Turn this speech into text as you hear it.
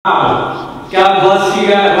Wow. God bless you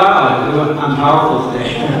guys. Wow, I'm powerful today.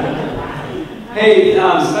 Hey,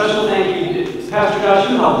 special thank you. Pastor Josh,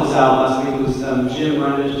 you helped us out last week. It was Jim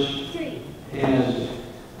Runich and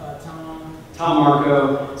Tom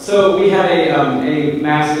Marco. So we had a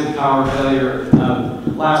massive power failure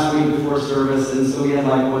last week before service, and so we had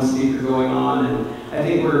like one speaker going on, and I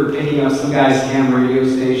think we're picking up some guy's ham radio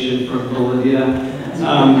station from Bolivia.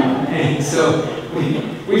 And so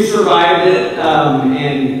we survived it,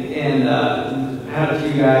 and had a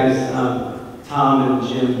few guys, Tom and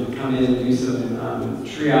Jim, come in and do some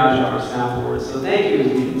triage on our sound board. So thank you as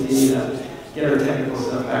we continue to get our technical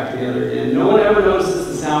stuff back together again. No one ever notices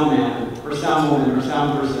the sound man, or sound woman, or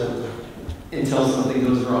sound person until something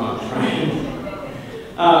goes wrong, right?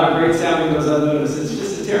 A great sound goes unnoticed. It's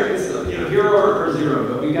just a terrible, hero or zero,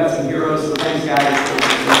 but we've got some heroes, so thanks guys.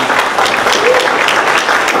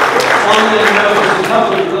 On that note, just a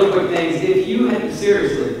couple of real quick things.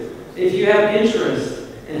 If you have interest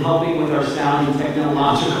in helping with our sound and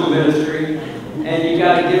technological ministry, and you've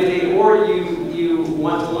got a gifting, or you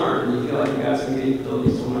want to learn, and you feel like you've got some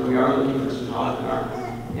capabilities to learn, we are looking for some help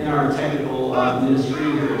in our technical ministry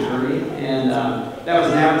here at Journey, and that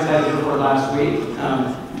was an advertising report last week.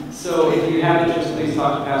 So if you have interest, please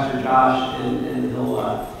talk to Pastor Josh, and he'll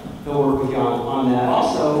work with you on that.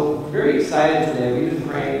 Also, very excited today. We've been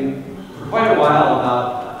praying for quite a while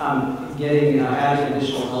about adding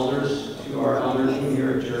additional elders to our elder team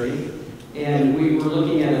here at Journey. And we were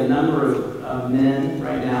looking at a number of men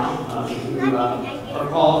right now who are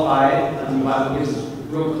qualified. The Bible gives us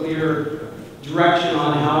real clear direction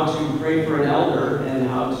on how to pray for an elder and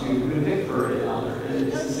who to pick for an elder. And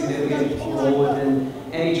it's a significant role within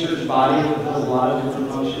any church body that does a lot of different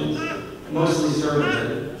functions, mostly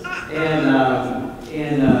servanthood.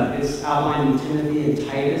 And it's outlined in Timothy and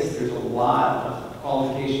Titus. There's a lot of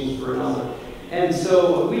qualifications for an elder. And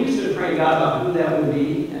so we just been praying God about who that would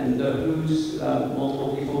be and who's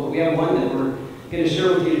multiple people. But we have one that we're going to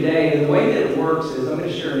share with you today. And the way that it works is I'm going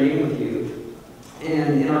to share a name with you.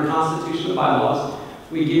 And in our constitutional bylaws,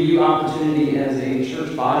 we give you opportunity as a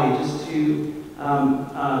church body just to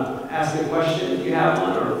ask a question if you have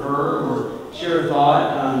one, or affirm, or share a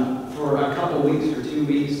thought for a couple weeks or 2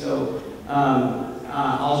 weeks. So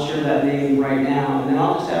I'll share that name right now. And then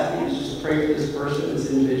I'll just ask you to just pray for this person, this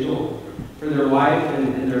individual, for their wife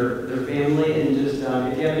and their family, and just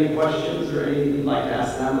if you have any questions or anything you'd like to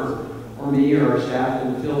ask them or me or our staff,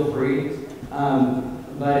 then feel free.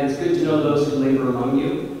 But it's good to know those who labor among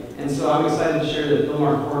you. And so I'm excited to share that Bill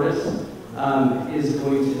Cordes is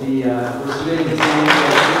going to be, we're submitting his name.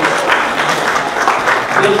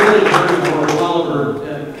 Bill's really working for well over,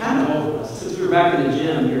 since we were back in the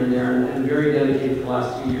gym here and there, and very dedicated for the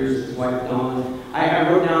last 2 years. His wife Dawn. I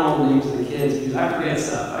wrote down all the names of the kids because I forget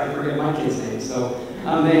stuff. I forget my kids' names. So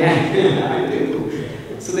I do.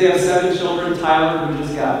 So they have 7 children. Tyler, who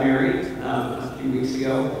just got married a few weeks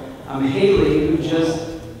ago. Haley, who just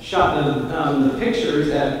shot the pictures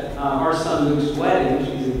at our son Luke's wedding.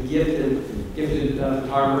 She's a gifted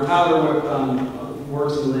photographer. Tyler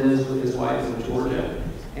works and lives with his wife in Georgia,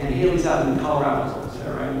 and Haley's out in Colorado. Is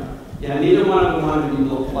that right? Yeah. Neither one of them wanted to be a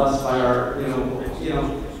little fussed by our,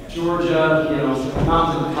 Georgia,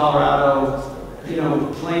 mountains of Colorado,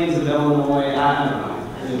 plains of Illinois. I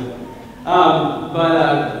don't know. But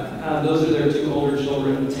those are their 2 older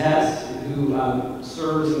children. Tess, who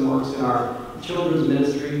serves and works in our children's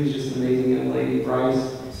ministry, who's just an amazing young lady.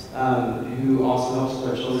 Bryce, who also helps with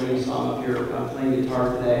our children. You saw him up here playing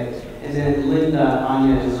guitar today. And then Linda,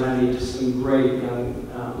 Anya, and Remy, just some great young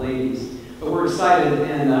ladies. But we're excited,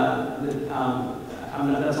 and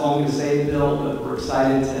that's all I'm going to say, Bill, but we're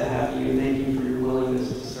excited to have you. Thank you for your willingness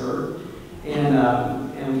to serve. And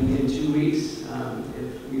in 2 weeks,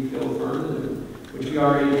 if we feel affirmed, which we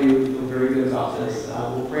already do, feel very good about this,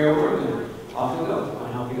 we'll pray over it, and off we go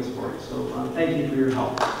on helping us work. So thank you for your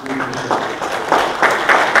help.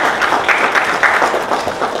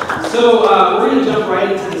 So we're going to jump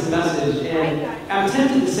right into this message, and I'm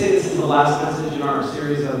tempted to say this is the last message in our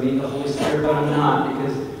series of Meet the Holy Spirit, but I'm not,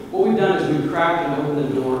 because what we've done is we've cracked and opened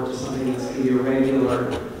the door to something that's going to be a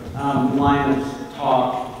regular line of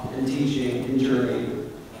talk and teaching and journey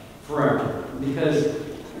forever. Because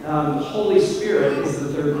the Holy Spirit is the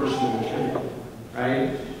third person in the Trinity,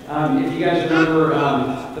 right? If you guys remember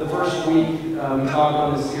the first week we talked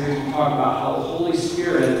on this series, we talked about how the Holy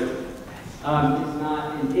Spirit is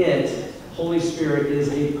not an it. Holy Spirit is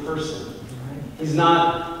a person. He's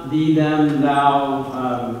not thee, them,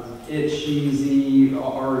 thou, it, she, thee,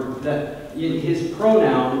 or that. His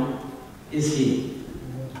pronoun is he,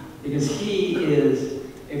 because he is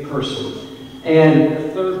a person. And the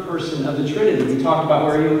third person of the Trinity, we talked about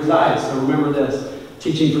where he resides. So remember this,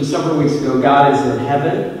 teaching from several weeks ago, God is in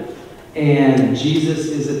heaven, and Jesus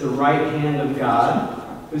is at the right hand of God,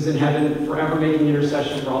 who's in heaven forever making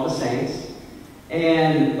intercession for all the saints.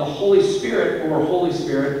 And the Holy Spirit, or Holy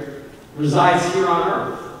Spirit, resides here on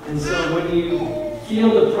earth. And so when you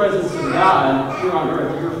feel the presence of God here on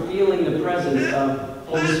earth, you're feeling the presence of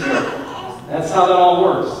Holy Spirit. That's how that all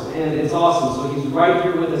works, and it's awesome. So he's right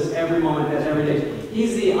here with us every moment, every day.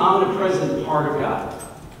 He's the omnipresent part of God,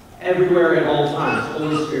 everywhere at all times,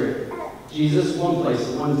 Holy Spirit. Jesus, one place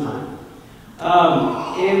at one time.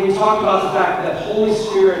 And we talked about the fact that Holy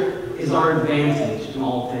Spirit is our advantage in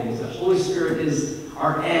all things. That Holy Spirit is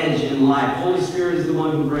our edge in life. Holy Spirit is the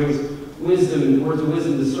one who brings wisdom, words of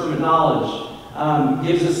wisdom, discernment, knowledge,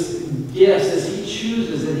 gives us gifts as he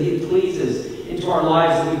chooses and he pleases into our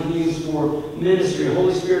lives that we can use for ministry.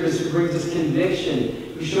 Holy Spirit is who brings us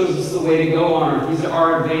conviction, who shows us the way to go on earth. He's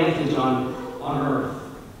our advantage on earth.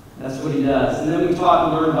 That's what he does. And then we taught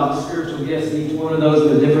and learned about the spiritual gifts and each one of those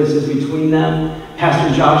and the differences between them.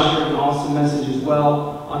 Pastor Josh shared an awesome message as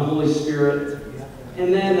well on Holy Spirit.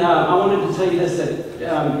 And then I wanted to tell you this,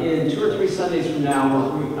 that in 2 or 3 Sundays from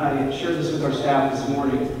now, I shared this with our staff this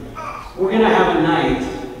morning, we're going to have a night,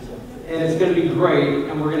 and it's going to be great,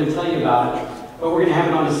 and we're going to tell you about it. But we're going to have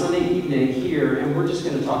it on a Sunday evening here, and we're just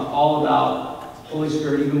going to talk all about Holy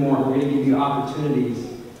Spirit even more. We're going to give you opportunities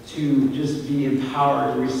to just be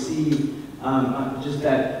empowered and receive just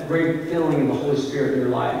that great feeling of the Holy Spirit in your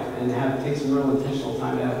life, and take some real intentional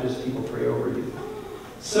time to have just people pray over you.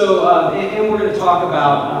 So, and we're going to talk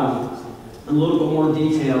about a little bit more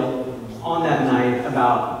detail on that night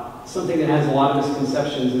about something that has a lot of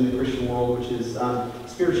misconceptions in the Christian world, which is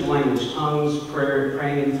spiritual language, tongues, prayer,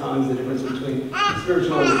 praying in tongues, the difference between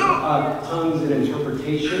spiritual tongues and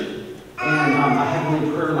interpretation, and a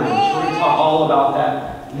heavenly prayer language. We're going to talk all about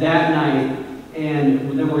that night,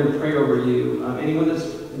 and then we're going to pray over you. Anyone that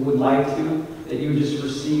would like to, that you would just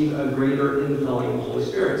receive a greater infilling of the Holy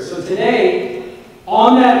Spirit. So today,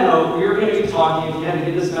 on that note, we are going to be talking, if you had to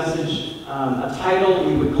give this message a title,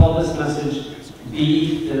 we would call this message,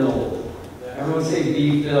 Be Filled. Everyone say,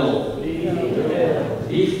 be filled. Be filled.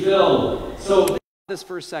 Be filled. So, this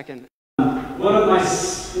for a second. One of my,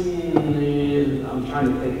 I'm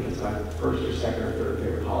trying to think if it's my first or second or third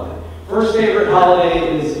favorite holiday. First favorite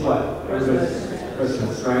holiday is what?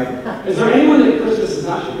 Christmas, right? Is there anyone that Christmas is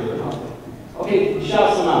not your favorite holiday? Okay,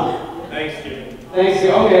 shout some out. Thanksgiving.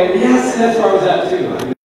 Thanksgiving, okay. Yes, that's where I was at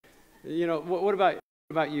too. You know, what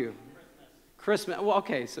about you? Christmas. Well,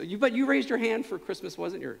 okay, so you raised your hand for Christmas,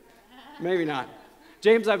 wasn't your? Maybe not.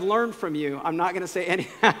 James, I've learned from you. I'm not going to say any.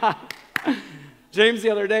 James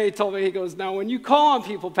the other day told me, he goes, now when you call on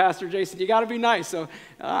people, Pastor Jason, you got to be nice. So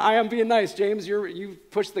I am being nice. James, you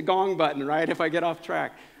push the gong button, right, if I get off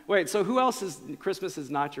track. Wait, so who else Christmas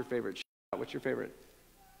is not your favorite? What's your favorite?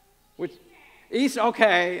 Which? Easter,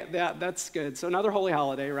 okay, that's good. So another holy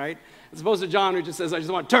holiday, right? As opposed to John who just says, I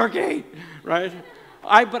just want turkey, right?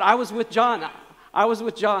 But I was with John.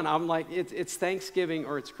 I'm like, it's Thanksgiving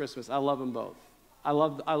or it's Christmas. I love them both. I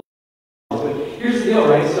love. Here's the deal,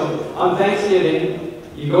 right? So on Thanksgiving,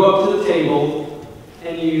 you go up to the table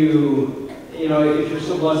and you know, if you're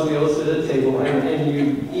so blessed to be able to sit at the table and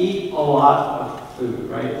you eat a lot of food,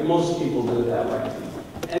 right? Most people do it that way.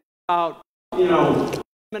 And about,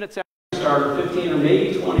 minutes after you start, 15 or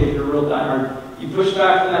maybe 20 if you're real diehard, you push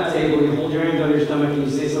back from that table, you hold your hands on your stomach, and you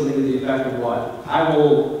say something to the effect of what? I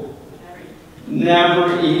will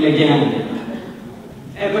never eat again.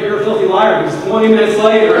 But you're a filthy liar because 20 minutes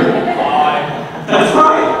later, that's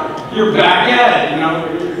right, you're back at it,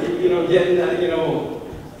 getting that,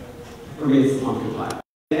 for me it's the pumpkin pie.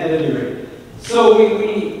 At any rate. So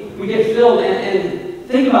we get filled, and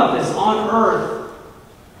think about this, on earth,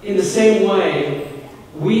 in the same way,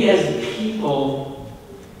 we as people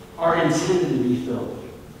are intended to be filled.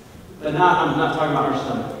 But I'm not talking about our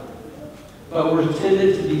stomach. But we're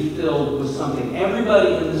intended to be filled with something.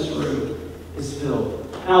 Everybody in this room is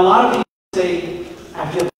filled. Now, a lot of people say,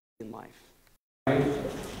 I feel in life. Right?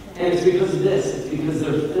 And it's because of this. It's because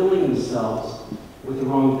they're filling themselves with the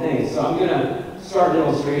wrong things. So I'm going to start an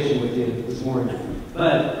illustration with you this morning.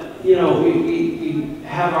 But, we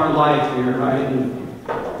have our life here, right? And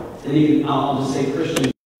even, I'll just say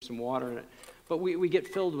Christian, some water in it. But we get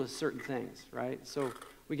filled with certain things, right? So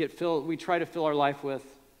we try to fill our life with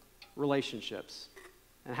relationships.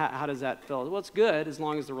 And how does that fill? Well, it's good as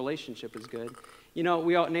long as the relationship is good.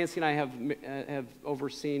 Nancy and I have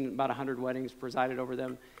overseen about 100 weddings, presided over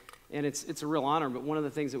them, and it's a real honor. But one of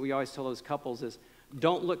the things that we always tell those couples is,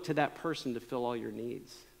 don't look to that person to fill all your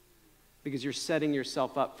needs. because you're setting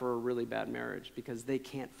yourself up for a really bad marriage because they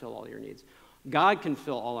can't fill all your needs. God can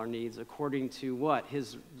fill all our needs according to what?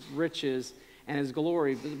 His riches and his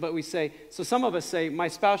glory. But we say, so some of us say, my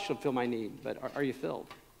spouse should fill my need, but are you filled,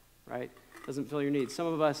 right? Doesn't fill your needs. Some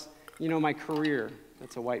of us, my career,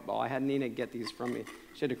 that's a white ball. I had Nina get these from me.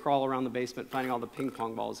 She had to crawl around the basement finding all the ping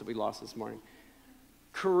pong balls that we lost this morning.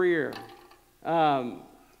 Career,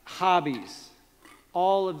 hobbies,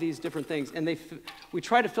 all of these different things. And we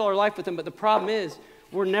try to fill our life with them, but the problem is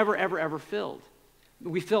we're never, ever, ever filled.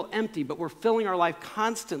 We feel empty, but we're filling our life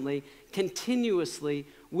constantly, continuously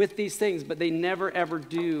with these things, but they never, ever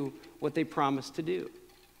do what they promise to do.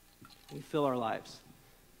 We fill our lives,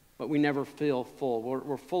 but we never feel full.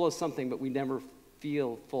 We're full of something, but we never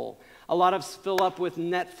feel full. A lot of us fill up with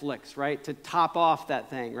Netflix, right, to top off that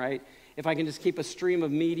thing, right? If I can just keep a stream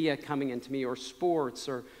of media coming into me, or sports,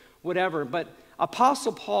 or whatever. But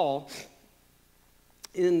Apostle Paul,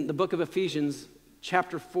 in the book of Ephesians,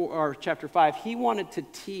 chapter 4 or chapter 5, he wanted to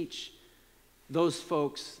teach those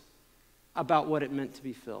folks about what it meant to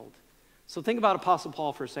be filled. So think about Apostle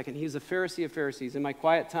Paul for a second. He's a Pharisee of Pharisees. In my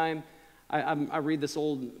quiet time, I read this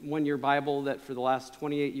old one-year Bible that for the last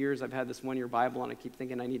 28 years I've had this one-year Bible, and I keep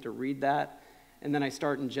thinking I need to read that. And then I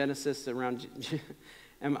start in Genesis around,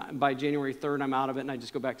 and by January 3rd I'm out of it, and I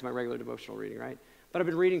just go back to my regular devotional reading, right? But I've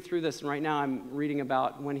been reading through this, and right now I'm reading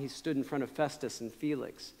about when he stood in front of Festus and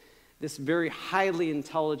Felix. This very highly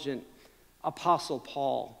intelligent Apostle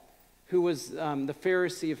Paul, who was the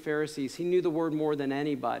Pharisee of Pharisees. He knew the word more than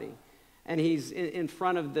anybody. And he's in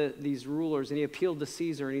front of these rulers, and he appealed to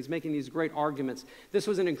Caesar, and he's making these great arguments. This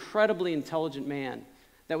was an incredibly intelligent man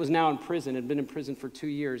that was now in prison, had been in prison for 2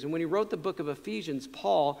 years. And when he wrote the book of Ephesians,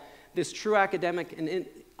 Paul, this true academic and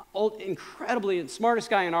incredibly smartest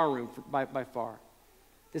guy in our room by far,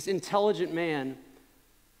 this intelligent man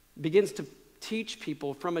begins to teach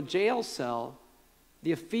people from a jail cell,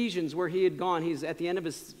 the Ephesians, where he had gone. He's at the end of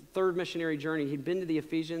his third missionary journey. He'd been to the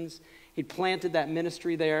Ephesians. He'd planted that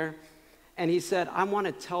ministry there. And he said, I want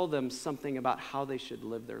to tell them something about how they should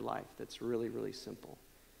live their life that's really, really simple.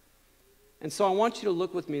 And so I want you to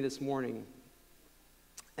look with me this morning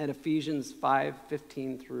at Ephesians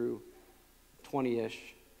 5:15 through 20-ish.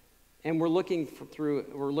 And we're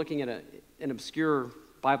looking at an obscure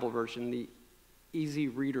Bible version, the Easy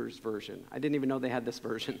Reader's version. I didn't even know they had this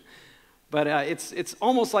version. But it's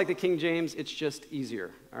almost like the King James. It's just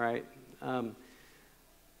easier, all right?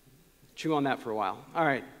 Chew on that for a while. All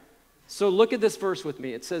right. So look at this verse with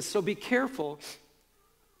me. It says, so be careful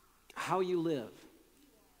how you live.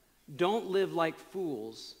 Don't live like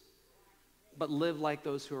fools, but live like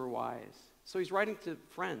those who are wise. So he's writing to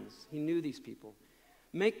friends. He knew these people.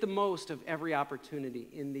 Make the most of every opportunity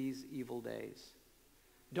in these evil days.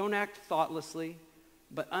 Don't act thoughtlessly,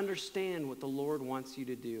 but understand what the Lord wants you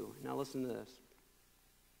to do. Now listen to this.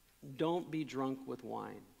 Don't be drunk with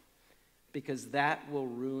wine, because that will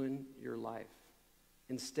ruin your life.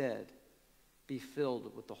 Instead, be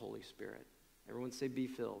filled with the Holy Spirit. Everyone say, be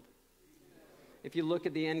filled. If you look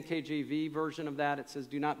at the NKJV version of that, it says,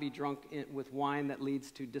 do not be drunk with wine that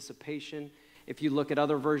leads to dissipation. If you look at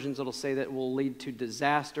other versions, it'll say that it will lead to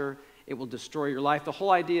disaster. It will destroy your life. The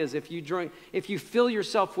whole idea is if you fill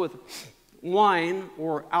yourself with wine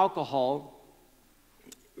or alcohol,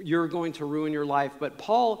 you're going to ruin your life. But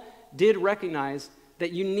Paul did recognize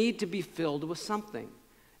that you need to be filled with something.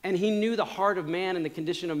 And he knew the heart of man and the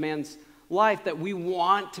condition of man's life, that we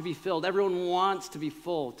want to be filled. Everyone wants to be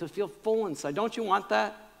full, to feel full inside. Don't you want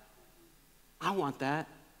that? I want that.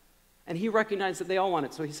 And he recognized that they all want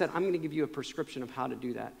it. So he said, I'm going to give you a prescription of how to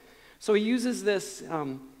do that. So he uses this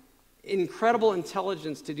incredible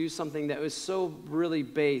intelligence to do something that was so really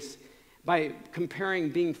base by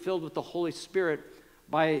comparing being filled with the Holy Spirit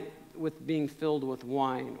with being filled with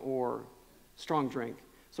wine or strong drink.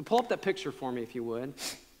 So pull up that picture for me if you would.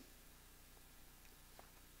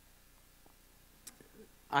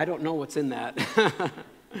 I don't know what's in that.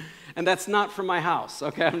 And that's not from my house,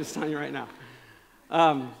 okay? I'm just telling you right now.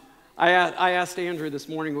 I asked Andrew this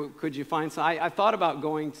morning, could you find some? I thought about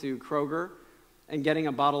going to Kroger and getting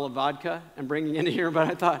a bottle of vodka and bringing it in here, but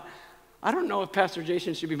I thought, I don't know if Pastor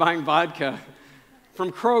Jason should be buying vodka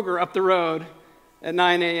from Kroger up the road at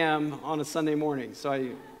 9 a.m. on a Sunday morning. So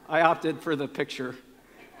I opted for the picture.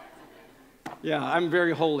 Yeah, I'm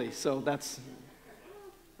very holy, so that's...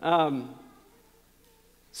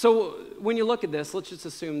 So when you look at this, let's just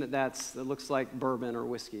assume that it looks like bourbon or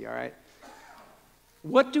whiskey, all right?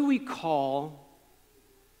 What do we call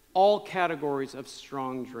all categories of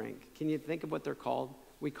strong drink? Can you think of what they're called?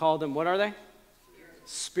 We call them, what are they?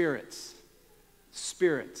 Spirits.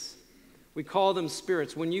 Spirits. We call them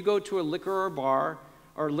spirits. When you go to a liquor or bar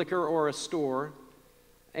or liquor or a store,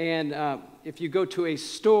 and if you go to a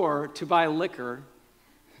store to buy liquor,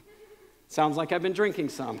 sounds like I've been drinking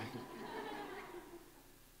some,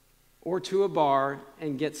 or to a bar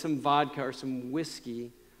and get some vodka or some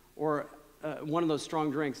whiskey or one of those strong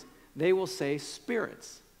drinks, they will say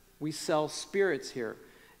spirits. We sell spirits here.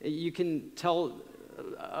 You can tell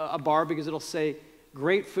a bar because it'll say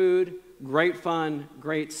great food, great fun,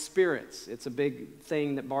 great spirits. It's a big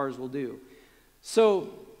thing that bars will do. So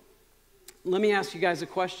let me ask you guys a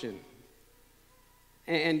question.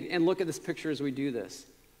 And look at this picture as we do this.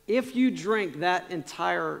 If you drink that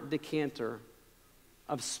entire decanter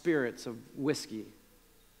of spirits, of whiskey,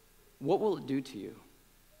 what will it do to you?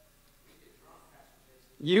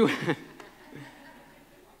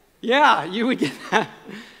 Yeah, you would get that.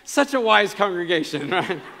 Such a wise congregation,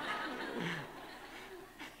 right?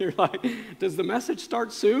 You're like, does the message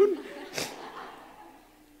start soon?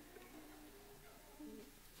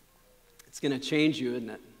 It's going to change you, isn't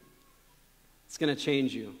it? It's going to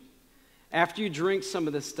change you. After you drink some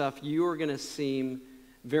of this stuff, you are going to seem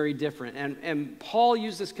very different. And Paul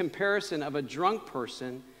used this comparison of a drunk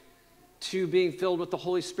person to being filled with the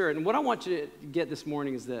Holy Spirit. And what I want you to get this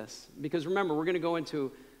morning is this. Because remember, we're going to go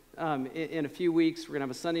into, in a few weeks, we're going to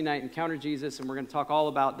have a Sunday night Encounter Jesus, and we're going to talk all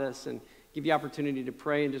about this and give you opportunity to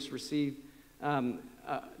pray and just receive, I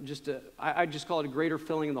just call it a greater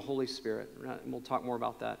filling of the Holy Spirit. And we'll talk more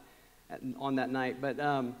about that on that night. But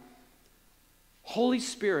Holy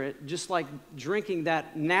Spirit, just like drinking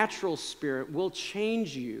that natural spirit, will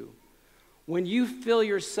change you when you fill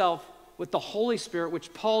yourself with the Holy Spirit,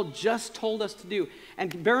 which Paul just told us to do.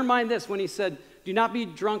 And bear in mind this, when he said, do not be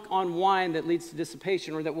drunk on wine that leads to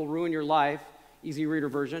dissipation or that will ruin your life, easy reader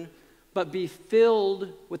version, but be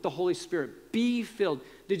filled with the Holy Spirit. Be filled.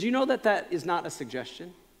 Did you know that that is not a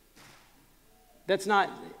suggestion? That's not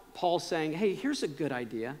Paul saying, hey, here's a good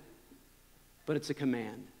idea, but it's a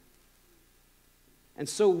command. And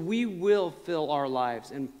so we will fill our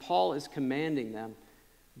lives, and Paul is commanding them,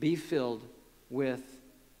 be filled with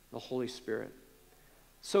the Holy Spirit.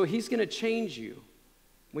 So he's going to change you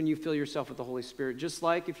when you fill yourself with the Holy Spirit, just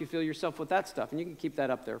like if you fill yourself with that stuff, and you can keep that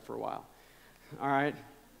up there for a while. All right?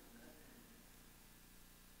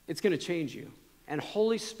 It's going to change you. And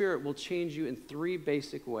Holy Spirit will change you in 3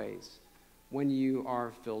 basic ways when you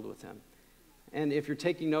are filled with him. And if you're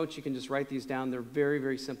taking notes, you can just write these down. They're very,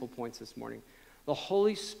 very simple points this morning. The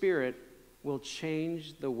Holy Spirit will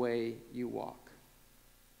change the way you walk.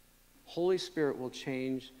 Holy Spirit will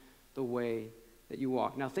change the way that you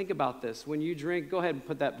walk. Now think about this. When you drink, go ahead and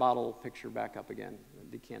put that bottle picture back up again,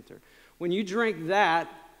 the decanter. When you drink that,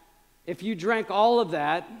 if you drank all of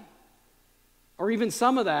that, or even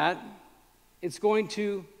some of that, it's going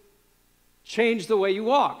to change the way you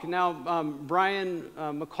walk. Now, Brian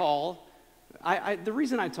McCall, the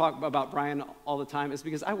reason I talk about Brian all the time is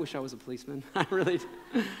because I wish I was a policeman. I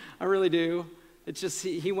really do. It's just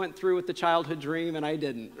he went through with the childhood dream and I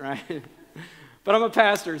didn't, right? But I'm a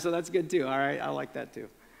pastor, so that's good too, all right? I like that too.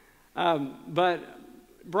 But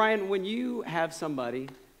Brian, when you have somebody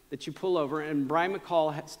that you pull over, and Brian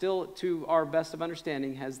McCall still, to our best of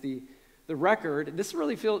understanding, has the record, this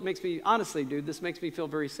really makes me, honestly, dude, this makes me feel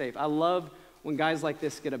very safe. I love when guys like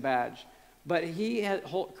this get a badge. But he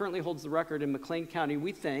currently holds the record in McLean County,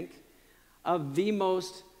 we think, of the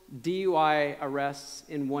most DUI arrests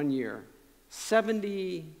in 1 year.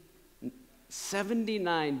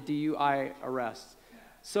 79 DUI arrests.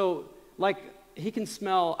 So, like, he can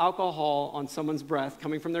smell alcohol on someone's breath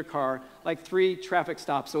coming from their car like 3 traffic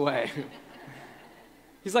stops away.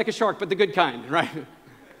 He's like a shark, but the good kind, right?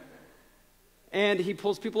 And he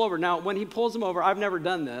pulls people over. Now, when he pulls them over, I've never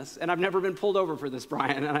done this, and I've never been pulled over for this,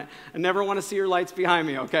 Brian, and I never want to see your lights behind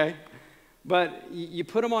me, okay? But you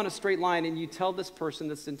put them on a straight line, and you tell this person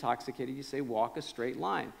that's intoxicated, you say, walk a straight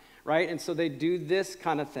line, right? And so they do this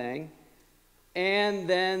kind of thing, and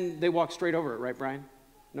then they walk straight over it, right, Brian?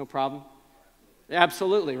 No problem?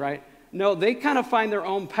 Absolutely, right? No, they kind of find their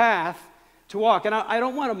own path to walk. And I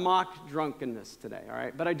don't want to mock drunkenness today, all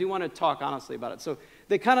right? But I do want to talk honestly about it. So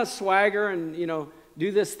they kind of swagger and,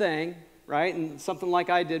 do this thing, right? And something like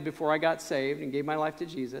I did before I got saved and gave my life to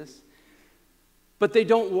Jesus. But they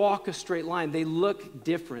don't walk a straight line. They look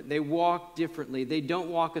different. They walk differently. They don't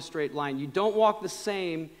walk a straight line. You don't walk the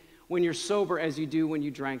same when you're sober as you do when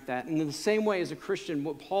you drank that. And in the same way as a Christian,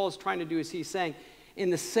 what Paul is trying to do is he's saying, in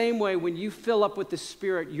the same way, when you fill up with the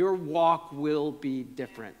Spirit, your walk will be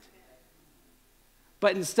different.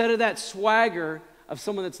 But instead of that swagger of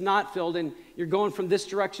someone that's not filled, and you're going from this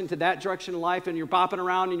direction to that direction in life, and you're bopping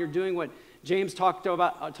around and you're doing what James talks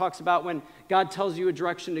about when God tells you a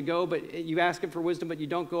direction to go, but you ask him for wisdom, but you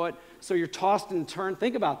don't go it. So you're tossed and turned.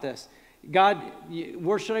 Think about this. God,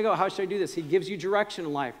 where should I go? How should I do this? He gives you direction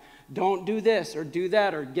in life. Don't do this or do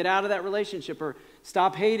that or get out of that relationship or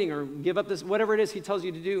stop hating or give up this, whatever it is he tells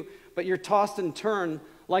you to do. But you're tossed and turned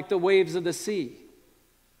like the waves of the sea.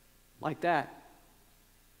 Like that.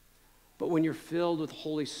 But when you're filled with the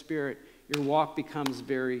Holy Spirit, your walk becomes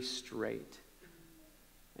very straight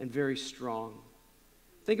and very strong.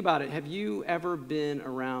 Think about it. Have you ever been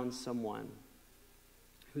around someone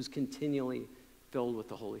who's continually filled with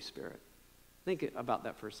the Holy Spirit? Think about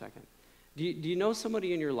that for a second. Do you know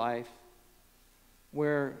somebody in your life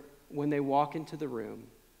where when they walk into the room,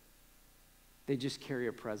 they just carry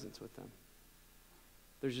a presence with them?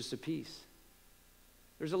 There's just a peace.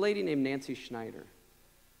 There's a lady named Nancy Schneider.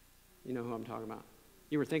 You know who I'm talking about.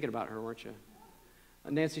 You were thinking about her, weren't you?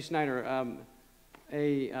 Nancy Schneider,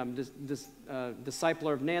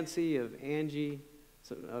 discipler of Nancy, of Angie,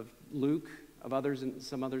 of Luke, of others, and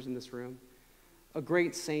some others in this room. A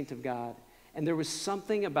great saint of God. And there was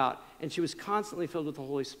something about, and she was constantly filled with the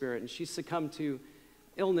Holy Spirit, and she succumbed to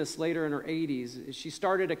illness later in her 80s. She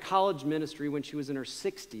started a college ministry when she was in her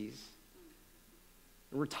 60s,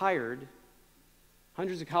 retired,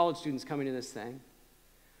 hundreds of college students coming to this thing.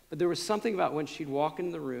 But there was something about when she'd walk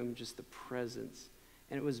into the room, just the presence,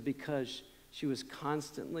 and it was because she was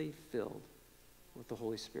constantly filled with the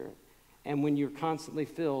Holy Spirit. And when you're constantly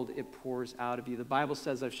filled, it pours out of you. The Bible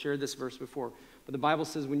says, I've shared this verse before, but the Bible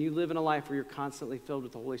says when you live in a life where you're constantly filled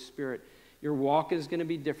with the Holy Spirit, your walk is going to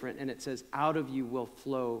be different, and it says, out of you will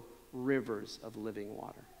flow rivers of living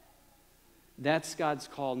water. That's God's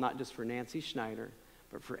call, not just for Nancy Schneider,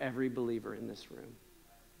 but for every believer in this room,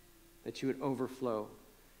 that you would overflow,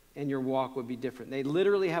 and your walk would be different. They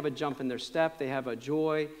literally have a jump in their step. They have a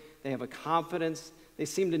joy. They have a confidence. They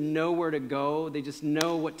seem to know where to go. They just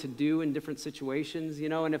know what to do in different situations, you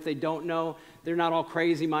know, and if they don't know, they're not all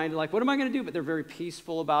crazy-minded, like, what am I going to do? But they're very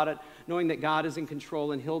peaceful about it, knowing that God is in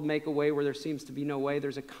control and he'll make a way where there seems to be no way.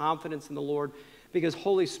 There's a confidence in the Lord because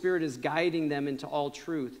Holy Spirit is guiding them into all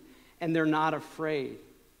truth, and they're not afraid.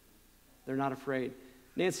 They're not afraid.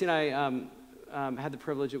 Nancy and I had the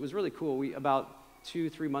privilege. It was really cool. About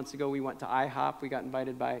 2-3 months ago, we went to IHOP. We got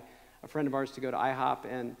invited by a friend of ours to go to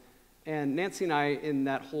IHOP, and Nancy and I, in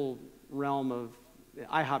that whole realm of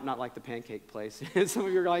IHOP, not like the pancake place. Some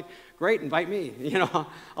of you are like, great, invite me. You know,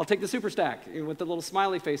 I'll take the super stack with the little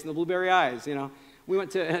smiley face and the blueberry eyes, you know. We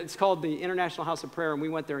went to, it's called the International House of Prayer, and we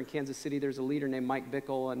went there in Kansas City. There's a leader named Mike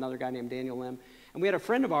Bickle, another guy named Daniel Lim. And we had a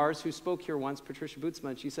friend of ours who spoke here once, Patricia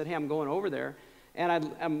Bootsma. She said, hey, I'm going over there,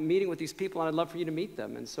 and I'm meeting with these people, and I'd love for you to meet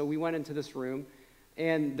them. And so we went into this room,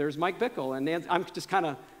 and there's Mike Bickle, and Nancy, I'm just kind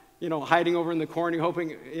of, you know, hiding over in the corner,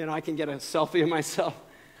 hoping, you know, I can get a selfie of myself.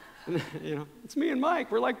 And, you know, it's me and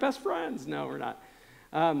Mike. We're like best friends. No, we're not.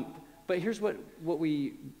 But here's what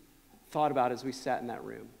we thought about as we sat in that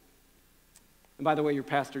room. And by the way, your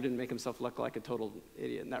pastor didn't make himself look like a total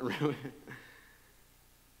idiot in that room.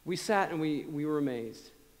 We sat and we were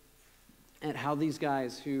amazed at how these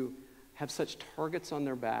guys who have such targets on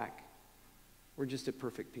their back were just at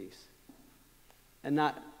perfect peace and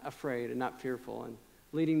not afraid and not fearful and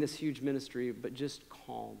leading this huge ministry, but just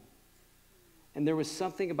calm. And there was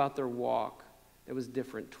something about their walk that was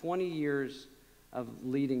different. 20 years of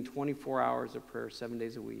leading 24 hours of prayer 7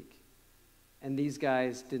 days a week. And these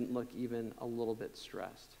guys didn't look even a little bit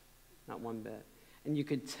stressed, not one bit. And you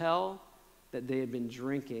could tell that they had been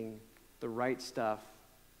drinking the right stuff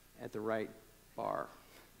at the right bar.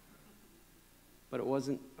 But it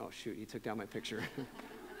wasn't, oh shoot, he took down my picture.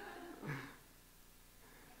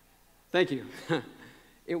 Thank you.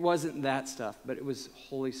 It wasn't that stuff, but it was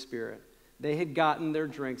Holy Spirit. They had gotten their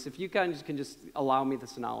drinks. If you guys can just allow me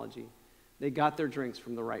this analogy, they got their drinks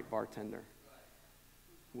from the right bartender.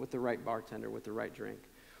 With the right bartender, with the right drink.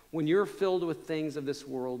 When you're filled with things of this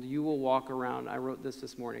world, you will walk around. I wrote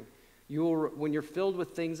this morning. When you're filled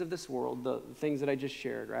with things of this world, the things that I just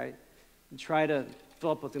shared, right? You try to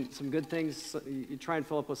fill up with some good things. You try and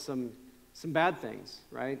fill up with some bad things,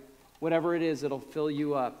 right? Whatever it is, it'll fill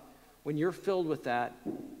you up. When you're filled with that,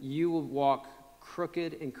 you will walk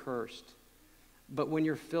crooked and cursed. But when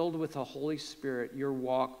you're filled with the Holy Spirit, your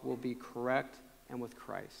walk will be correct and with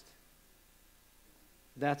Christ.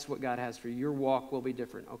 That's what God has for you. Your walk will be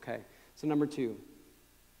different. Okay, so number 2,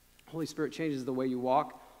 Holy Spirit changes the way you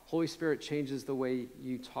walk. Holy Spirit changes the way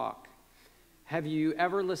you talk. Have you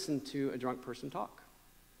ever listened to a drunk person talk?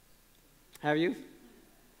 Have you?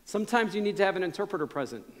 Sometimes you need to have an interpreter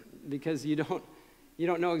present because you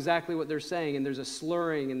don't know exactly what they're saying, and there's a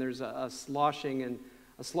slurring, and there's a sloshing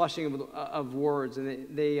of words,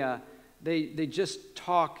 and They just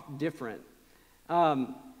talk different.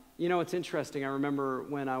 It's interesting. I remember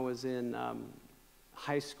when I was in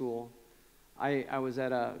high school, I was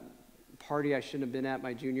at a party I shouldn't have been at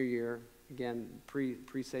my junior year. Again,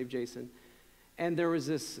 pre-save Jason. And there was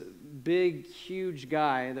this big, huge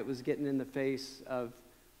guy that was getting in the face of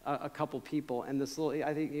a couple people. And this little,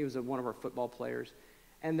 I think he was one of our football players.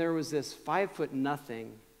 And there was this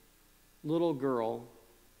 5'0" little girl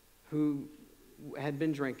who had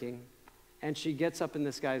been drinking. And she gets up in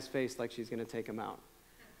this guy's face like she's going to take him out.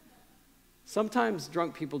 Sometimes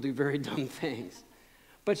drunk people do very dumb things.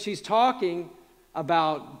 But she's talking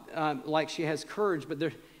about like she has courage, but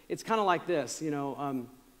it's kind of like this,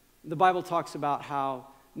 the Bible talks about how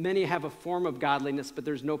many have a form of godliness, but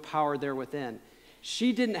there's no power there within.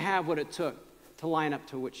 She didn't have what it took to line up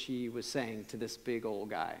to what she was saying to this big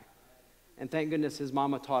old guy. And thank goodness his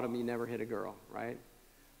mama taught him you never hit a girl, right?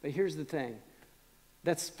 But here's the thing.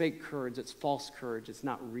 That's fake courage. It's false courage. It's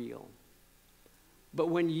not real. But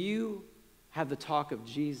when you have the talk of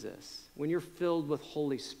Jesus, when you're filled with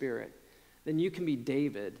Holy Spirit, then you can be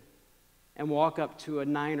David and walk up to a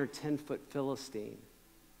 9 or 10 foot Philistine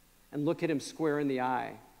and look at him square in the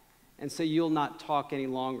eye and say, you'll not talk any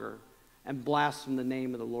longer, and blaspheme the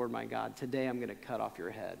name of the Lord my God. Today I'm going to cut off your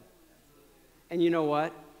head. And you know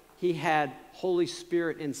what? He had Holy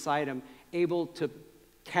Spirit inside him, able to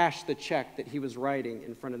cash the check that he was writing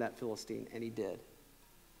in front of that Philistine, and he did.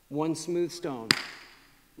 One smooth stone,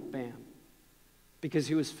 bam. Because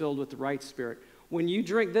he was filled with the right spirit. When you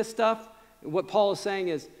drink this stuff, what Paul is saying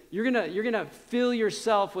is, you're gonna fill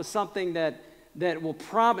yourself with something that will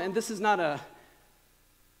and this is not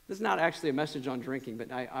actually a message on drinking,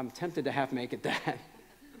 but I'm tempted to half make it that.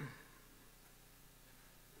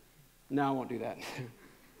 No, I won't do that.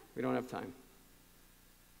 We don't have time.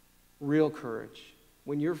 Real courage.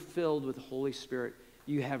 When you're filled with the Holy Spirit,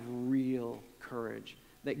 you have real courage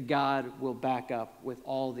that God will back up with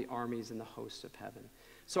all the armies and the hosts of heaven.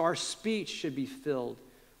 So our speech should be filled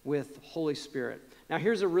with Holy Spirit. Now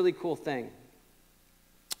here's a really cool thing.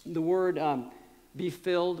 The word be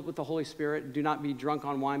filled with the Holy Spirit, do not be drunk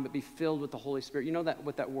on wine, but be filled with the Holy Spirit. You know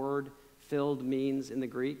what that word filled means in the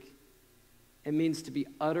Greek? It means to be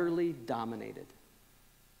utterly dominated.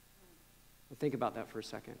 Well, think about that for a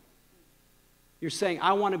second. You're saying,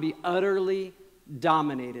 I want to be utterly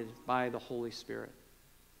dominated by the Holy Spirit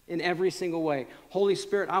in every single way. Holy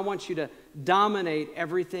Spirit, I want you to dominate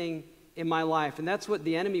everything in my life. And that's what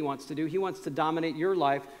the enemy wants to do. He wants to dominate your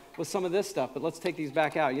life with some of this stuff. But let's take these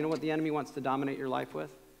back out. You know what the enemy wants to dominate your life with?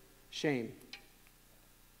 Shame,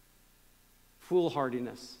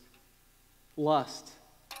 foolhardiness, lust,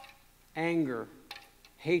 anger,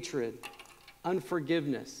 hatred,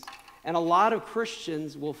 unforgiveness. And a lot of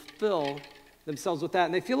Christians will fill themselves with that.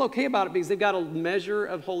 And they feel okay about it because they've got a measure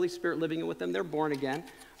of Holy Spirit living with them. They're born again.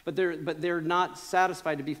 But they're not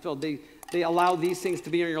satisfied to be filled. They allow these things to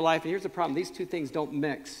be in your life. And here's the problem. These two things don't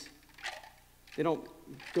mix. They don't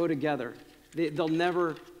go together. They'll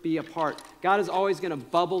never be apart. God is always going to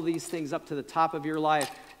bubble these things up to the top of your life.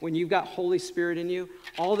 When you've got Holy Spirit in you,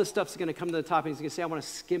 all this stuff's going to come to the top. And he's going to say, I want to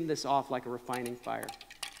skim this off like a refining fire.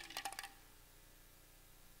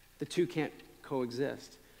 The two can't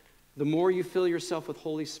coexist. The more you fill yourself with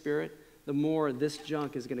Holy Spirit, the more this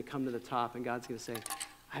junk is going to come to the top. And God's going to say,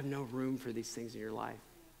 I have no room for these things in your life.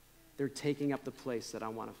 They're taking up the place that I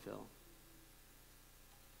want to fill.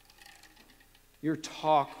 Your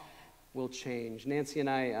talk will change. Nancy and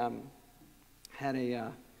I had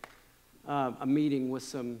a meeting with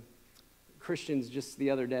some Christians just the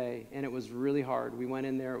other day, and it was really hard. We went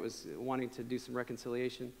in there, it was wanting to do some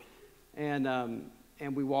reconciliation, and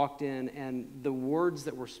we walked in, and the words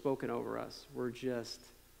that were spoken over us were just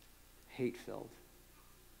hate-filled.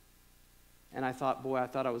 And I thought, boy, I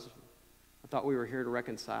thought we were here to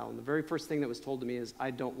reconcile. And the very first thing that was told to me is,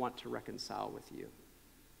 I don't want to reconcile with you.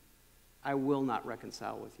 I will not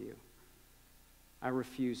reconcile with you. I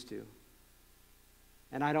refuse to.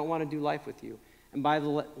 And I don't want to do life with you. And by the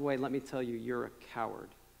way, let me tell you, you're a coward.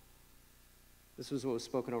 This was what was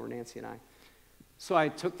spoken over Nancy and I. So I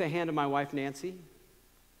took the hand of my wife, Nancy,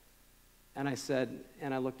 and I said,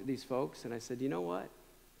 and I looked at these folks, and I said, you know what?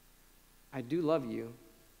 I do love you,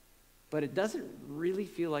 but it doesn't really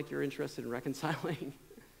feel like you're interested in reconciling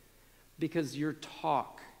because your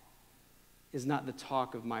talk is not the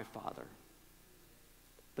talk of my Father.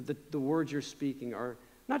 But the words you're speaking are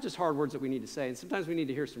not just hard words that we need to say, and sometimes we need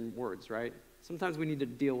to hear some words, right? Sometimes we need to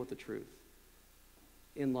deal with the truth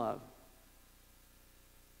in love.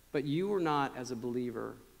 But you were not, as a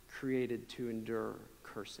believer, created to endure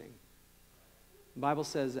cursing. The Bible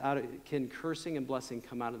says, can cursing and blessing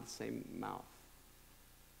come out of the same mouth?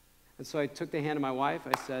 And so I took the hand of my wife.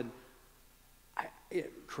 I said,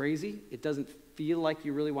 crazy? It doesn't feel like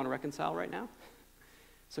you really want to reconcile right now?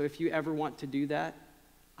 So if you ever want to do that,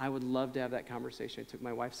 I would love to have that conversation. I took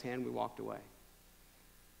my wife's hand. We walked away.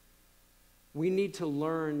 We need to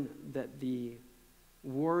learn that the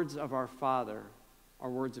words of our Father are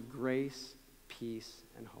words of grace, peace,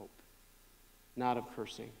 and hope, not of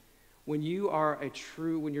cursing. When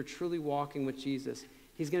you're truly walking with Jesus,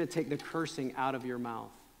 he's going to take the cursing out of your mouth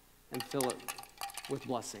and fill it with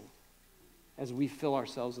blessing as we fill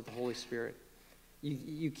ourselves with the Holy Spirit.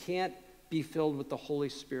 You can't be filled with the Holy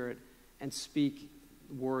Spirit and speak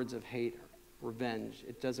words of hate or revenge.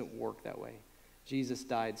 It doesn't work that way. Jesus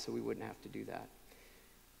died so we wouldn't have to do that.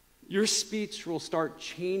 Your speech will start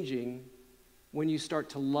changing when you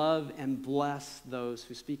start to love and bless those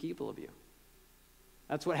who speak evil of you.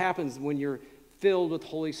 That's what happens when you're filled with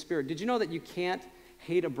Holy Spirit. Did you know that you can't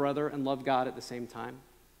hate a brother and love God at the same time?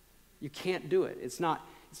 You can't do it. It's not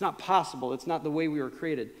possible. It's not the way we were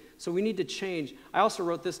created. So we need to change. I also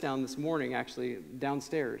wrote this down this morning, actually,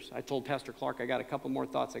 downstairs. I told Pastor Clark I got a couple more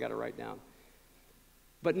thoughts I got to write down.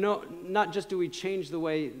 But no, not just do we change the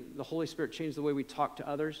way, the Holy Spirit change the way we talk to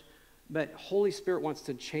others, but Holy Spirit wants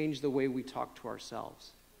to change the way we talk to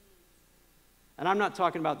ourselves. And I'm not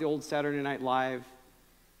talking about the old Saturday Night Live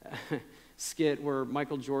skit where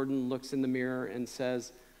Michael Jordan looks in the mirror and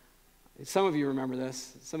says, some of you remember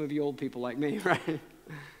this, some of you old people like me, right?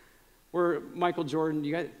 Where Michael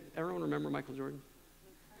Jordan, everyone remember Michael Jordan?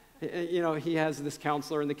 You know, he has this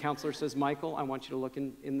counselor, and the counselor says, Michael, I want you to look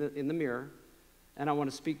in the mirror, and I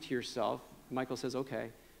want to speak to yourself. Michael says, okay.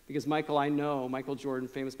 Because Michael, I know, Michael Jordan,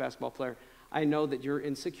 famous basketball player, I know that you're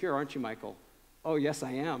insecure, aren't you, Michael? Oh, yes,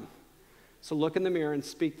 I am. So look in the mirror and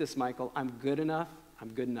speak this, Michael. I'm good enough. I'm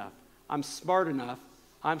good enough. I'm smart enough.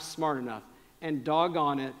 I'm smart enough. And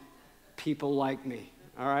doggone it, people like me.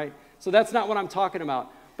 All right? So that's not what I'm talking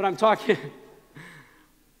about. But I'm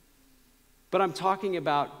talking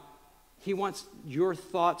about he wants your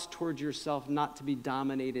thoughts towards yourself not to be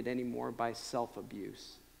dominated anymore by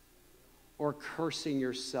self-abuse or cursing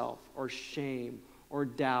yourself or shame or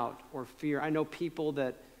doubt or fear. I know people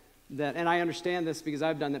that and I understand this because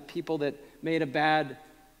I've done that, people that made a bad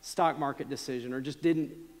stock market decision or just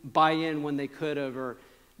didn't buy in when they could have, or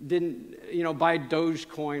didn't, buy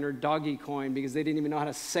Dogecoin or Doggy Coin because they didn't even know how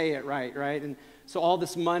to say it right? And so all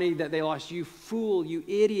this money that they lost, you fool, you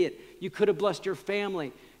idiot, you could have blessed your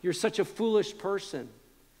family. You're such a foolish person.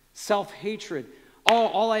 Self-hatred.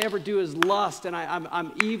 All I ever do is lust, and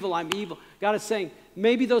I'm evil, I'm evil. God is saying,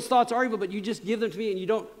 maybe those thoughts are evil, but you just give them to me, and you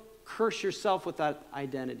don't curse yourself with that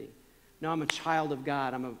identity. No, I'm a child of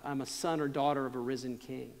God. I'm a son or daughter of a risen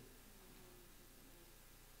king.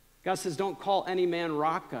 God says, don't call any man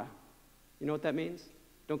Raka. You know what that means?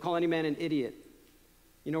 Don't call any man an idiot.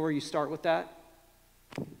 You know where you start with that?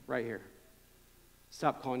 Right here.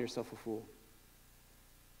 Stop calling yourself a fool.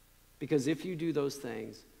 Because if you do those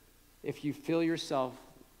things, if you fill yourself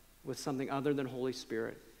with something other than Holy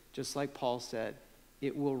Spirit, just like Paul said,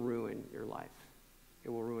 it will ruin your life. It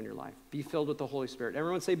will ruin your life. Be filled with the Holy Spirit.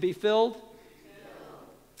 Everyone say, be filled.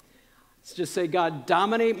 Let's just say, God,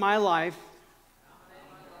 dominate my life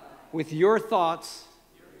with your thoughts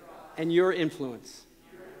and your influence.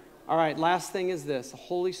 All right, last thing is this. The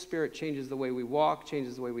Holy Spirit changes the way we walk,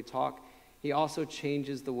 changes the way we talk. He also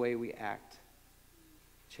changes the way we act.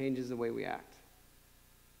 Changes the way we act.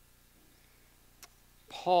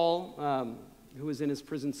 Paul, who was in his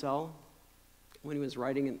prison cell when he was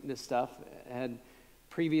writing this stuff, had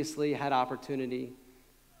previously had opportunity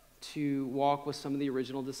to walk with some of the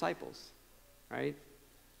original disciples, right?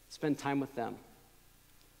 Spend time with them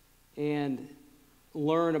and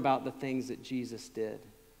learn about the things that Jesus did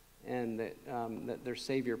and that their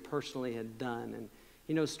Savior personally had done. And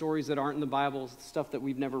he knows stories that aren't in the Bible, stuff that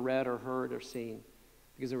we've never read or heard or seen,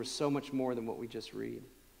 because there was so much more than what we just read.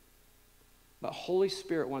 But Holy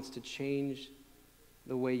Spirit wants to change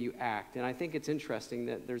the way you act. And I think it's interesting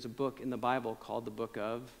that there's a book in the Bible called the book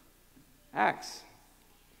of Acts.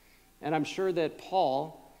 And I'm sure that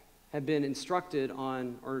Paul had been instructed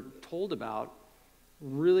on or told about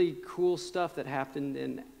really cool stuff that happened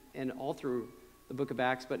in all through the book of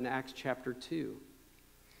Acts, but in Acts chapter 2.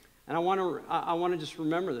 And I want to just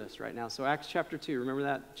remember this right now. So Acts chapter 2, remember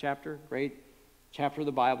that chapter? Great chapter of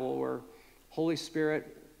the Bible where Holy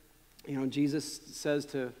Spirit, Jesus says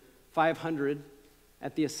to 500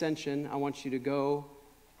 at the ascension, I want you to go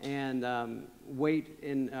and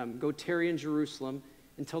go tarry in Jerusalem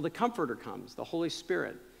until the Comforter comes, the Holy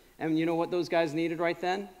Spirit. And you know what those guys needed right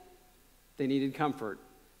then? They needed comfort.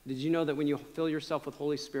 Did you know that when you fill yourself with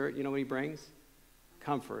Holy Spirit, you know what he brings?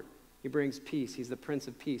 Comfort. He brings peace. He's the Prince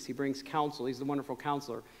of Peace. He brings counsel. He's the wonderful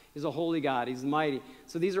counselor. He's a holy God. He's mighty.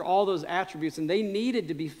 So these are all those attributes, and they needed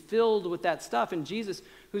to be filled with that stuff. And Jesus,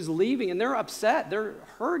 who's leaving, and they're upset. They're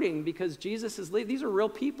hurting because Jesus is leaving. These are real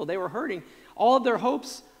people. They were hurting. All of their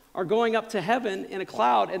hopes are going up to heaven in a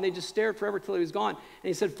cloud, and they just stared forever till he was gone. And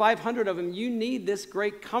he said, 500 of them, you need this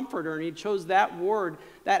great comforter. And he chose that word,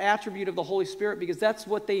 that attribute of the Holy Spirit, because that's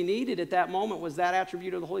what they needed at that moment, was that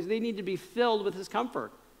attribute of the Holy Spirit. They needed to be filled with his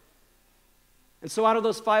comfort. And so out of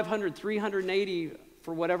those 500, 380,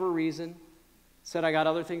 for whatever reason, said, I got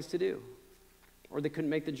other things to do. Or they couldn't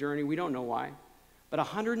make the journey. We don't know why. But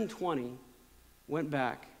 120 went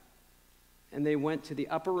back. And they went to the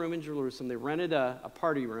upper room in Jerusalem. They rented a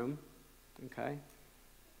party room, okay,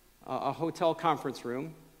 a hotel conference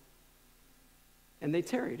room. And they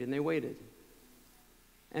tarried and they waited.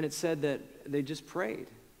 And it said that they just prayed.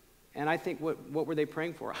 And I think, what were they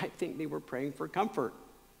praying for? I think they were praying for comfort.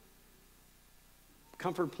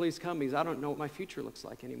 Comfort, please come, because I don't know what my future looks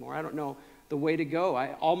like anymore. I don't know the way to go.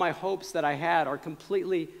 All my hopes that I had are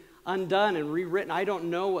completely undone and rewritten. I don't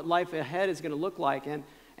know what life ahead is going to look like.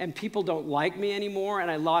 And people don't like me anymore, and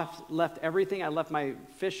I left everything. I left my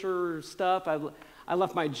Fisher stuff. I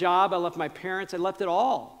left my job. I left my parents. I left it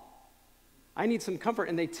all. I need some comfort.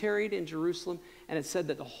 And they tarried in Jerusalem, and it said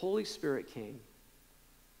that the Holy Spirit came,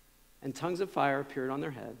 and tongues of fire appeared on their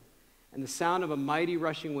head, and the sound of a mighty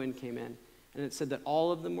rushing wind came in, and it said that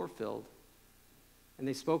all of them were filled, and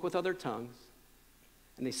they spoke with other tongues,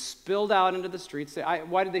 and they spilled out into the streets.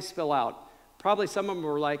 Why did they spill out? Probably some of them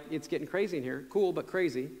were like, it's getting crazy in here. Cool, but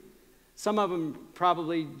crazy. Some of them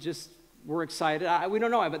probably just were excited. We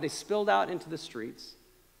don't know, but they spilled out into the streets.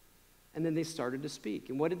 And then they started to speak.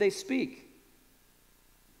 And what did they speak?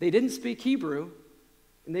 They didn't speak Hebrew,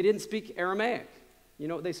 and they didn't speak Aramaic. You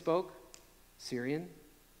know what they spoke? Syrian.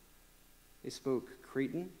 They spoke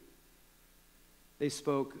Cretan. They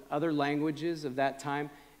spoke other languages of that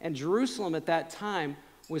time. And Jerusalem at that time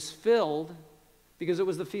was filled, because it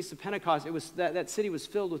was the Feast of Pentecost, it was that city was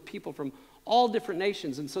filled with people from all different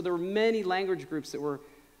nations. And so there were many language groups that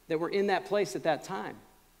were in that place at that time.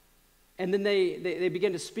 And then they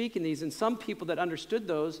began to speak in these. And some people that understood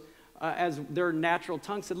those as their natural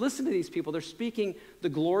tongue said, listen to these people. They're speaking the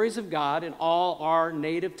glories of God in all our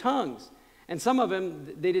native tongues. And some of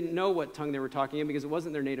them, they didn't know what tongue they were talking in because it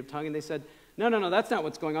wasn't their native tongue. And they said, no, that's not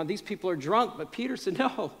what's going on. These people are drunk. But Peter said,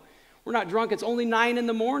 no, we're not drunk. It's only 9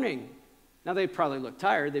 a.m. Now, they probably look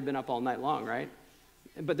tired. They've been up all night long, right?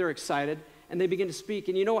 But they're excited, and they begin to speak.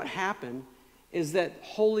 And you know what happened is that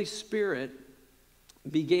Holy Spirit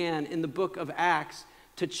began in the book of Acts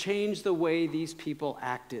to change the way these people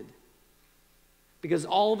acted. Because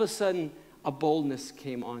all of a sudden, a boldness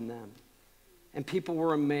came on them. And people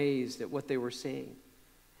were amazed at what they were seeing.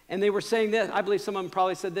 And they were saying this. I believe some of them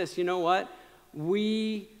probably said this. You know what?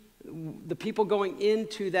 The people going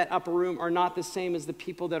into that upper room are not the same as the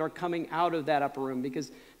people that are coming out of that upper room.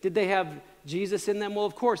 Because did they have Jesus in them? Well,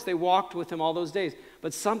 of course, they walked with him all those days.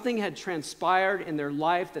 But something had transpired in their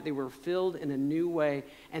life that they were filled in a new way,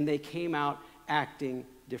 and they came out acting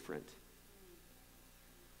different.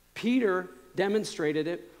 Peter demonstrated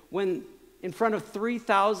it when, in front of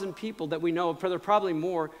 3,000 people that we know of, there are probably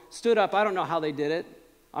more, stood up. I don't know how they did it.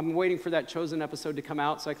 I'm waiting for that Chosen episode to come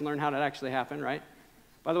out so I can learn how that actually happened, right?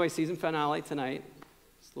 By the way, season finale tonight.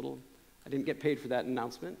 I didn't get paid for that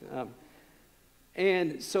announcement.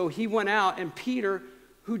 And so he went out, and Peter,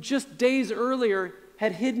 who just days earlier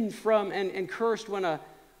had hidden from and cursed when a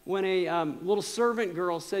little servant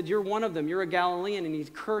girl said, you're one of them, you're a Galilean, and he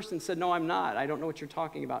cursed and said, no, I'm not. I don't know what you're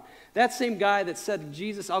talking about. That same guy that said,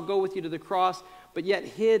 Jesus, I'll go with you to the cross, but yet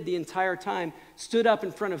hid the entire time, stood up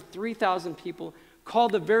in front of 3,000 people,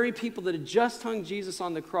 called the very people that had just hung Jesus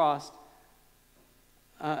on the cross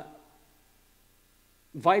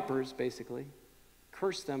vipers, basically,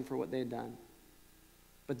 cursed them for what they had done,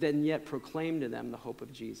 but then yet proclaimed to them the hope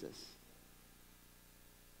of Jesus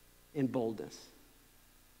in boldness.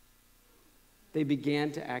 They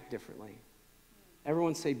began to act differently.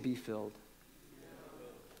 Everyone say, be filled.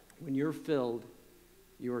 When you're filled,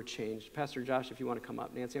 you are changed. Pastor Josh, if you want to come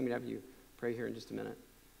up. Nancy, I'm going to have you pray here in just a minute.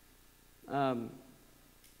 I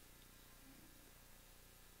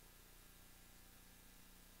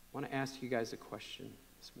want to ask you guys a question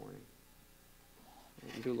this morning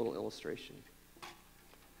and do a little illustration.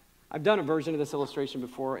 I've done a version of this illustration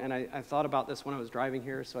before, and I thought about this when I was driving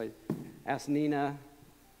here, so I asked Nina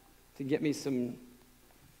to get me some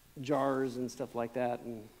jars and stuff like that,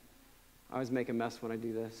 and I always make a mess when I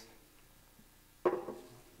do this.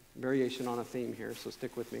 Variation on a theme here, so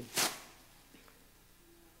stick with me.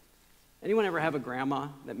 Anyone ever have a grandma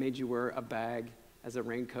that made you wear a bag as a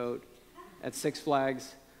raincoat at Six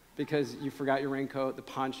Flags because you forgot your raincoat, the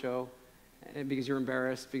poncho, and because you're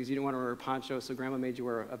embarrassed, because you didn't want to wear a poncho, so grandma made you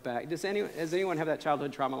wear a bag. Does anyone have that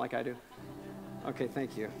childhood trauma like I do? Okay,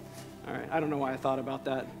 thank you. All right, I don't know why I thought about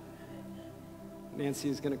that. Nancy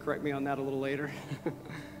is going to correct me on that a little later.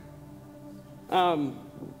 You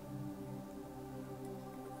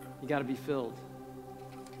got to be filled.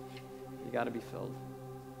 You got to be filled.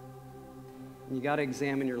 And you got to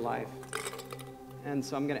examine your life. And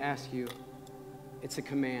so I'm going to ask you, it's a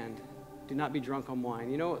command. Do not be drunk on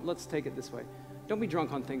wine. You know what? Let's take it this way. Don't be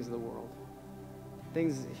drunk on things of the world.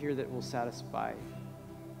 Things here that will satisfy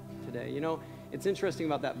today. You know, it's interesting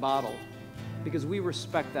about that bottle because we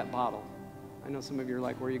respect that bottle. I know some of you are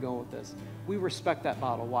like, where are you going with this? We respect that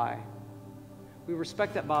bottle. Why? We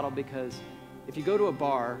respect that bottle because if you go to a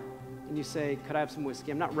bar and you say, could I have some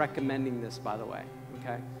whiskey? I'm not recommending this, by the way,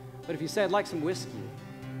 okay? But if you say, I'd like some whiskey,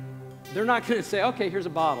 they're not going to say, okay, here's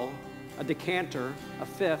a bottle, a decanter, a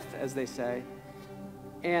fifth, as they say,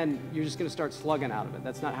 and you're just going to start slugging out of it.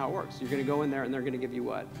 That's not how it works. You're going to go in there and they're going to give you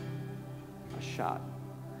what? A shot.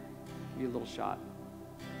 Give you a little shot.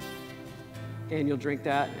 And you'll drink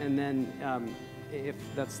that, and then if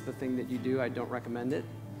that's the thing that you do, I don't recommend it.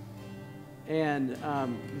 And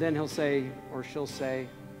then he'll say, or she'll say,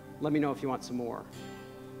 let me know if you want some more.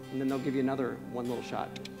 And then they'll give you another one little shot.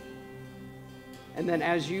 And then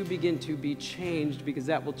as you begin to be changed, because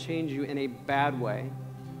that will change you in a bad way,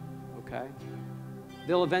 okay?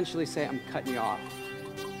 They'll eventually say, I'm cutting you off.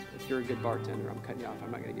 If you're a good bartender, I'm cutting you off.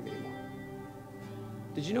 I'm not going to give you any more.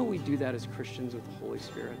 Did you know we do that as Christians with the Holy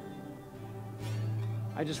Spirit?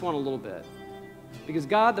 I just want a little bit. Because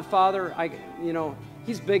God the Father,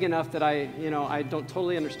 He's big enough that I don't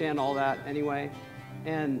totally understand all that anyway.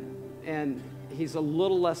 And He's a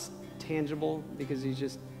little less tangible because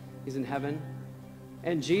He's in heaven.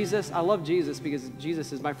 And Jesus, I love Jesus because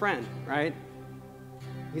Jesus is my friend, right?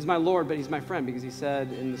 He's my Lord, but He's my friend because He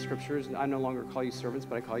said in the scriptures, I no longer call you servants,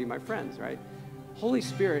 but I call you my friends, right? Holy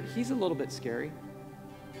Spirit, He's a little bit scary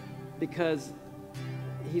because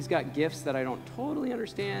He's got gifts that I don't totally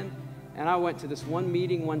understand. And I went to this one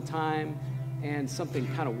meeting one time and something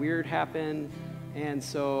kind of weird happened. And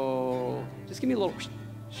so just give me a little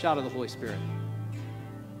shot of the Holy Spirit.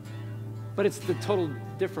 But it's the total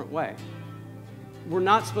different way. We're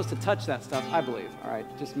not supposed to touch that stuff, I believe. All right,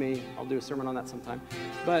 just me. I'll do a sermon on that sometime.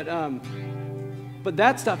 But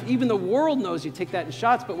that stuff, even the world knows you take that in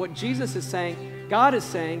shots. But what Jesus is saying, God is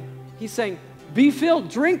saying, He's saying, be filled,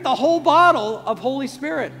 drink the whole bottle of Holy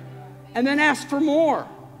Spirit, and then ask for more.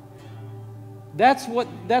 That's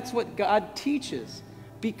what God teaches.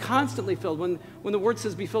 Be constantly filled. When the word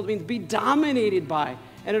says be filled, it means be dominated by.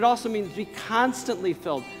 And it also means be constantly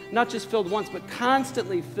filled. Not just filled once, but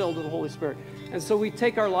constantly filled with the Holy Spirit. And so we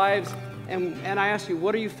take our lives, and I ask you,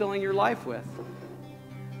 what are you filling your life with?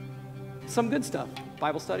 Some good stuff.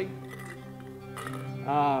 Bible study.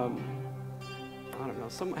 I don't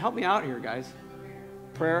know. Help me out here, guys.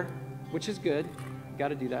 Prayer, which is good. You got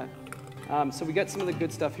to do that. So we got some of the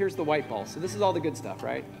good stuff. Here's the white ball. So this is all the good stuff,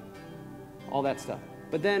 right? All that stuff.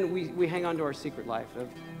 But then we hang on to our secret life of,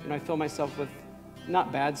 I fill myself with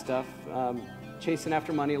not bad stuff, chasing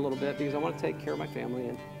after money a little bit because I want to take care of my family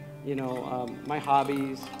and, my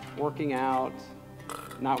hobbies, working out,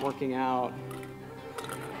 not working out,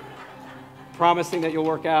 promising that you'll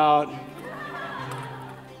work out,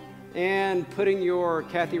 and putting your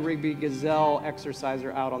Kathy Rigby Gazelle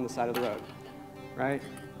exerciser out on the side of the road, right?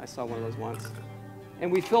 I saw one of those once.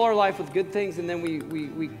 And we fill our life with good things, and then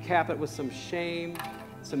we cap it with some shame,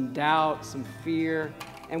 some doubt, some fear,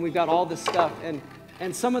 and we've got all this stuff.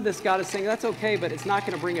 And some of this, God is saying, that's okay, but it's not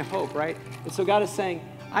going to bring you hope, right? And so God is saying,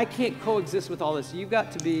 I can't coexist with all this. You've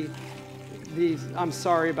got to be these, I'm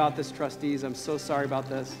sorry about this, trustees. I'm so sorry about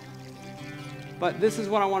this. But this is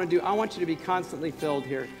what I want to do. I want you to be constantly filled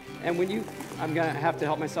here. And I'm going to have to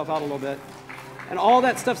help myself out a little bit. And all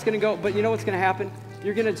that stuff's going to go, but you know what's going to happen?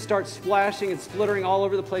 You're going to start splashing and splittering all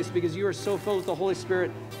over the place because you are so filled with the Holy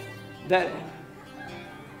Spirit that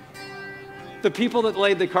the people that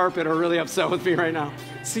laid the carpet are really upset with me right now.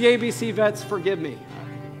 CABC vets, forgive me.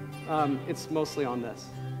 It's mostly on this.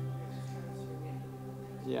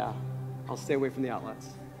 Yeah, I'll stay away from the outlets.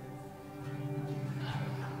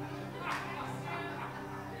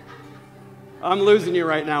 I'm losing you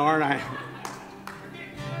right now, aren't I?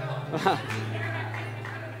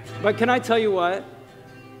 But can I tell you what?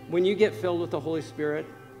 When you get filled with the Holy Spirit,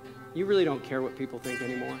 you really don't care what people think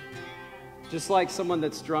anymore. Just like someone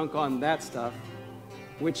that's drunk on that stuff,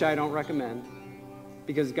 which I don't recommend,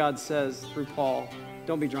 because God says through Paul,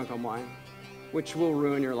 don't be drunk on wine, which will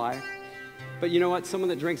ruin your life. But you know what? Someone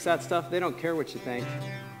that drinks that stuff, they don't care what you think.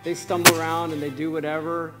 they stumble around and they do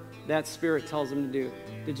whatever that Spirit tells them to do.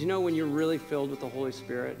 Did you know when you're really filled with the Holy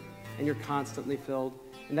Spirit and you're constantly filled,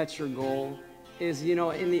 and that's your goal, is,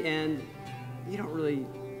 in the end,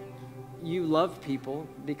 you love people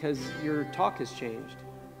because your talk has changed.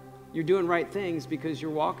 You're doing right things because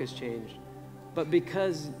your walk has changed. But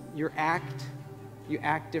because you act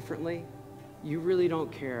differently, you really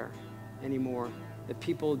don't care anymore that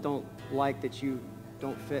people don't like that you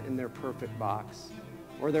don't fit in their perfect box,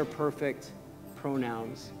 or their perfect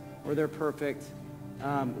pronouns, or their perfect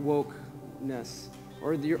wokeness,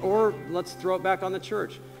 or let's throw it back on the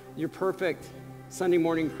church, your perfect Sunday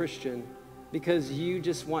morning Christian, because you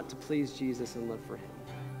just want to please Jesus and live for him.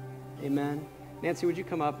 Amen. Nancy, would you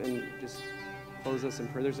come up and just close us in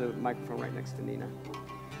prayer? There's a microphone right next to Nina.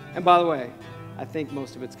 And by the way, I think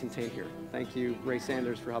most of it's contained here. Thank you, Ray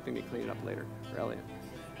Sanders, for helping me clean it up later, or Elliot.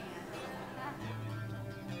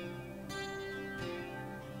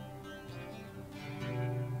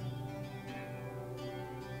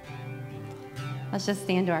 Let's just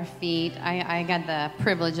stand to our feet. I got the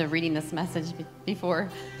privilege of reading this message before.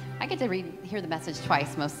 I get to hear the message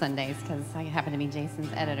twice most Sundays because I happen to be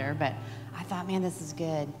Jason's editor. But I thought, man, this is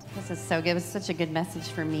good. This is so good. It was such a good message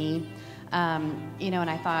for me. And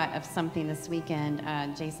I thought of something this weekend.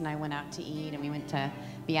 Jason and I went out to eat, and we went to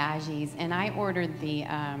Biaggi's, and I ordered the,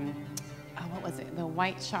 what was it? The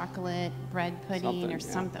white chocolate bread pudding or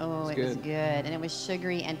something. Oh, it was good, and it was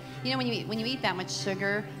sugary. And when you eat that much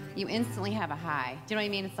sugar, you instantly have a high. Do you know what I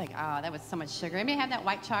mean? It's like, oh, that was so much sugar. Anybody have that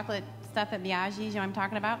white chocolate stuff at Biaggi's? You know what I'm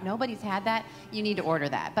talking about? Nobody's had that. You need to order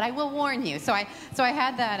that. But I will warn you. So I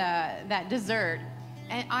had that dessert,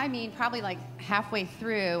 and I mean, probably like halfway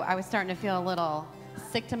through, I was starting to feel a little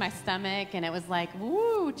sick to my stomach, and it was like,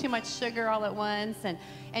 woo, too much sugar all at once.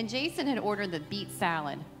 And Jason had ordered the beet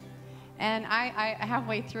salad. And I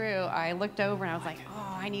halfway through, I looked over and I was like,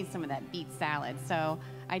 oh, I need some of that beet salad. So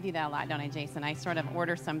I do that a lot, don't I, Jason? I sort of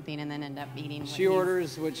order something and then end up eating. She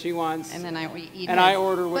orders what she wants. And then I eat. And I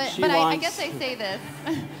order what she wants. But I guess I say this.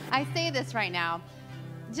 I say this right now.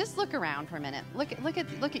 Just look around for a minute. Look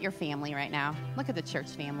at your family right now. Look at the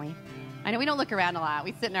church family. I know we don't look around a lot.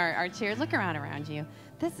 We sit in our chairs. Look around you.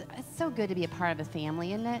 It's so good to be a part of a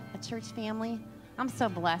family, isn't it? A church family. I'm so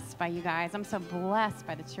blessed by you guys. I'm so blessed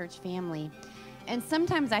by the church family. And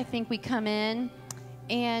sometimes I think we come in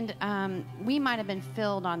and we might have been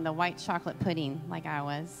filled on the white chocolate pudding like I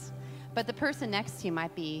was. But the person next to you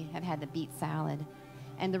might have had the beet salad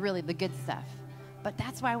and the good stuff. But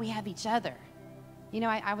that's why we have each other.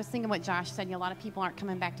 I was thinking what Josh said. A lot of people aren't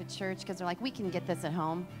coming back to church because they're like, we can get this at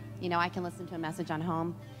home. I can listen to a message on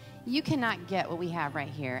home. You cannot get what we have right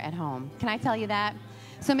here at home. Can I tell you that?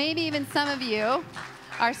 So maybe even some of you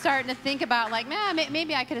are starting to think about like, man,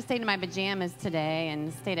 maybe I could have stayed in my pajamas today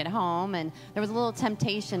and stayed at home. And there was a little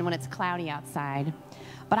temptation when it's cloudy outside.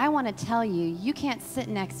 But I want to tell you, you can't sit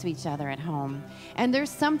next to each other at home. And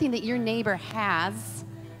there's something that your neighbor has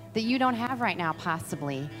that you don't have right now,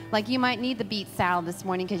 possibly. Like you might need the beet salad this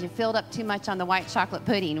morning because you filled up too much on the white chocolate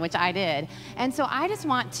pudding, which I did. And so I just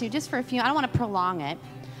want to, just for a few, I don't want to prolong it.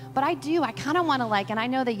 But I kind of want to and I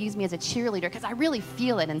know they use me as a cheerleader because I really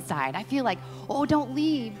feel it inside. I feel like, oh, don't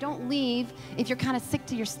leave if you're kind of sick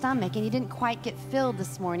to your stomach and you didn't quite get filled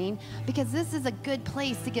this morning, because this is a good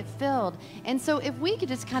place to get filled. And so if we could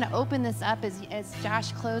just kind of open this up as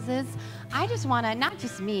Josh closes, I just want to, not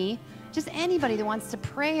just me, just anybody that wants to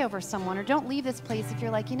pray over someone, or don't leave this place if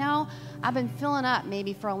you're like, I've been filling up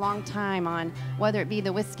maybe for a long time on whether it be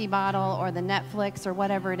the whiskey bottle or the Netflix or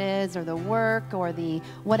whatever it is, or the work or the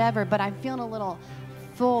whatever, but I'm feeling a little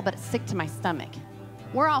full but sick to my stomach.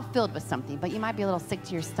 We're all filled with something, but you might be a little sick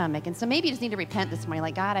to your stomach. And so maybe you just need to repent this morning.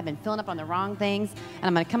 Like, God, I've been filling up on the wrong things, and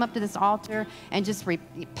I'm going to come up to this altar and just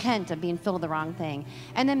repent of being filled with the wrong thing.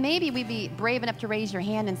 And then maybe we'd be brave enough to raise your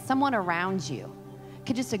hand, and someone around you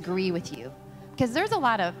could just agree with you. Because there's a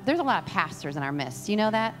lot of pastors in our midst. You know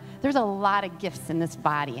that? There's a lot of gifts in this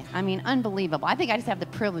body. I mean, unbelievable. I think I just have the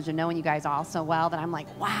privilege of knowing you guys all so well that I'm like,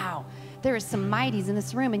 wow, there is some mighties in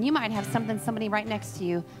this room, and you might have something somebody right next to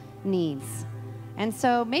you needs. And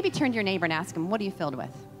so maybe turn to your neighbor and ask him, what are you filled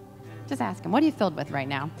with? Just ask him, what are you filled with right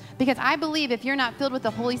now? Because I believe if you're not filled with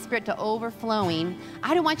the Holy Spirit to overflowing,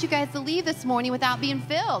 I don't want you guys to leave this morning without being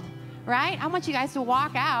filled. Right? I want you guys to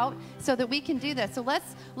walk out so that we can do this. So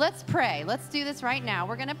let's pray. Let's do this right now.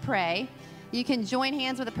 We're going to pray. You can join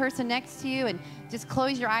hands with the person next to you and just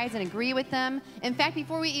close your eyes and agree with them. In fact,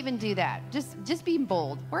 before we even do that, just be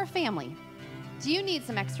bold. We're a family. Do you need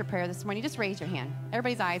some extra prayer this morning? Just raise your hand.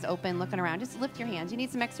 Everybody's eyes open, looking around. Just lift your hands. You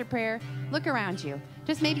need some extra prayer? Look around you.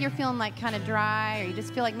 Just maybe you're feeling like kind of dry, or you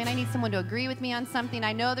just feel like, man, I need someone to agree with me on something.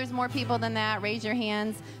 I know there's more people than that. Raise your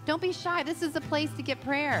hands. Don't be shy. This is the place to get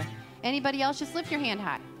prayer. Anybody else, just lift your hand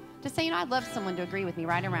high. Just say, I'd love someone to agree with me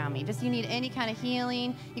right around me. Just you need any kind of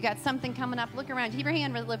healing. You got something coming up. Look around. Keep your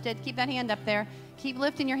hand lifted. Keep that hand up there. Keep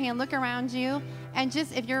lifting your hand. Look around you. And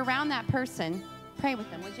just, if you're around that person, pray with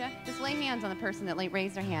them, would you? Just lay hands on the person that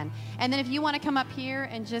raised their hand. And then if you want to come up here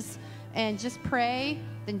and just pray,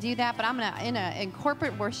 then do that. But I'm in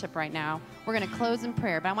corporate worship right now. We're going to close in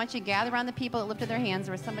prayer. But I want you to gather around the people that lifted their hands.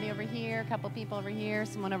 There was somebody over here, a couple people over here,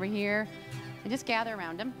 someone over here. And just gather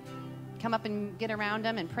around them. Come up and get around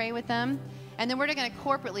them and pray with them. And then we're going to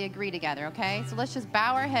corporately agree together, okay? So let's just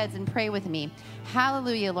bow our heads and pray with me.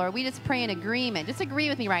 Hallelujah, Lord. We just pray in agreement. Just agree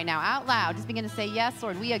with me right now, out loud. Just begin to say, yes,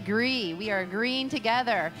 Lord, we agree. We are agreeing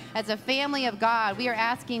together as a family of God. We are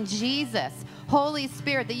asking Jesus, Holy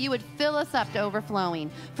Spirit, that you would fill us up to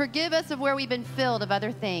overflowing. Forgive us of where we've been filled of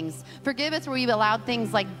other things. Forgive us where we've allowed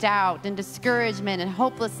things like doubt and discouragement and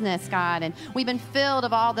hopelessness, God. And we've been filled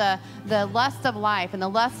of all the lust of life and the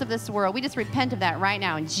lust of this world. We just repent of that right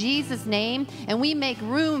now in Jesus' name. And we make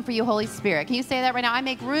room for you, Holy Spirit. Can you say that right now? I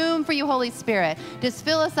make room for you, Holy Spirit. Just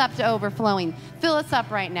fill us up to overflowing. Fill us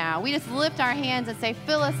up right now. We just lift our hands and say,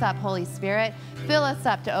 fill us up, Holy Spirit. Fill us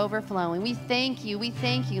up to overflowing. We thank you,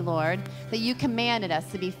 Lord, that you commanded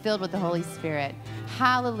us to be filled with the Holy Spirit.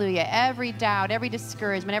 Hallelujah. Every doubt, every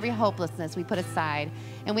discouragement, every hopelessness we put aside.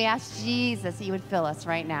 And we ask Jesus that you would fill us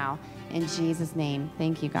right now. In Jesus' name.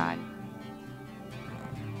 Thank you, God.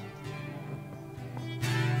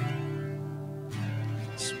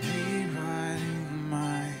 It's rewriting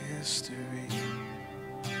my history.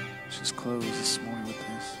 Let's just close this morning with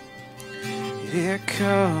this. It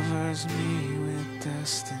covers me with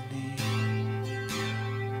destiny.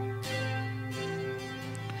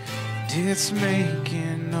 It's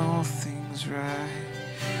making all things right.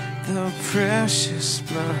 The precious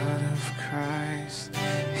blood of Christ.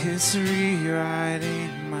 It's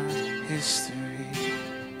rewriting my history.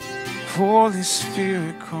 Holy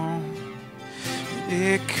Spirit, come.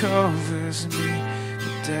 It covers me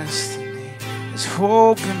with destiny. There's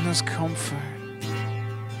hope and there's comfort.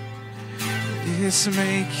 It's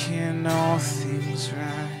making all things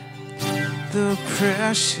right. The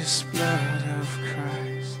precious blood of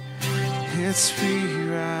Christ. It's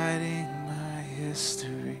rewriting my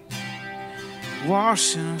history.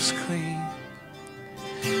 Washing us clean.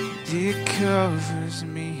 It covers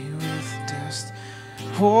me with dust.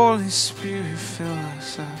 Holy Spirit, fill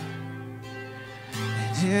us up.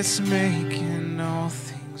 And it's making all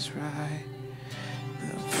things right.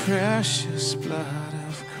 The precious blood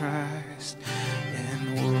of Christ.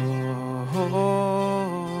 And whoa, oh,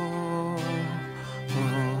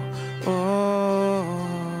 oh, oh,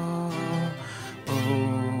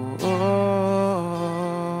 oh,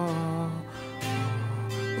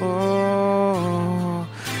 oh,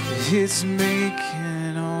 it's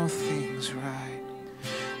making all things right.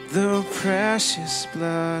 The precious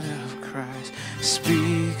blood of Christ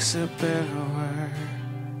speaks a better word.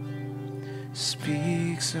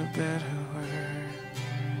 Speaks a better word.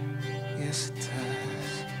 Yes, it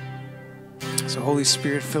does. So Holy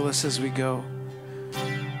Spirit, fill us as we go.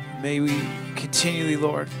 May we continually,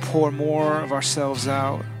 Lord, pour more of ourselves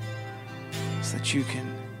out so that you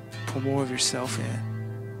can pour more of yourself in.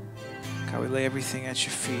 God, we lay everything at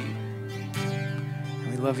your feet.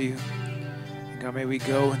 And we love you. And God, may we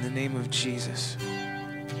go in the name of Jesus,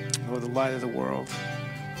 Lord, the light of the world.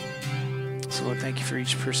 So Lord, thank you for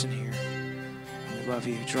each person here. We love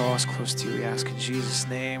you. Draw us close to you, we ask in Jesus'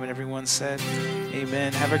 name. And everyone said,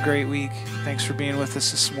 amen. Have a great week. Thanks for being with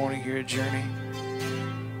us this morning here at Journey.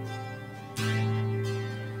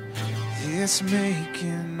 It's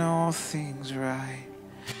making all things right.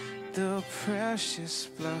 The precious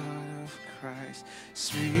blood of Christ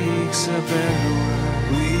speaks a better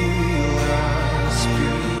word. We will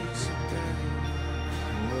speak.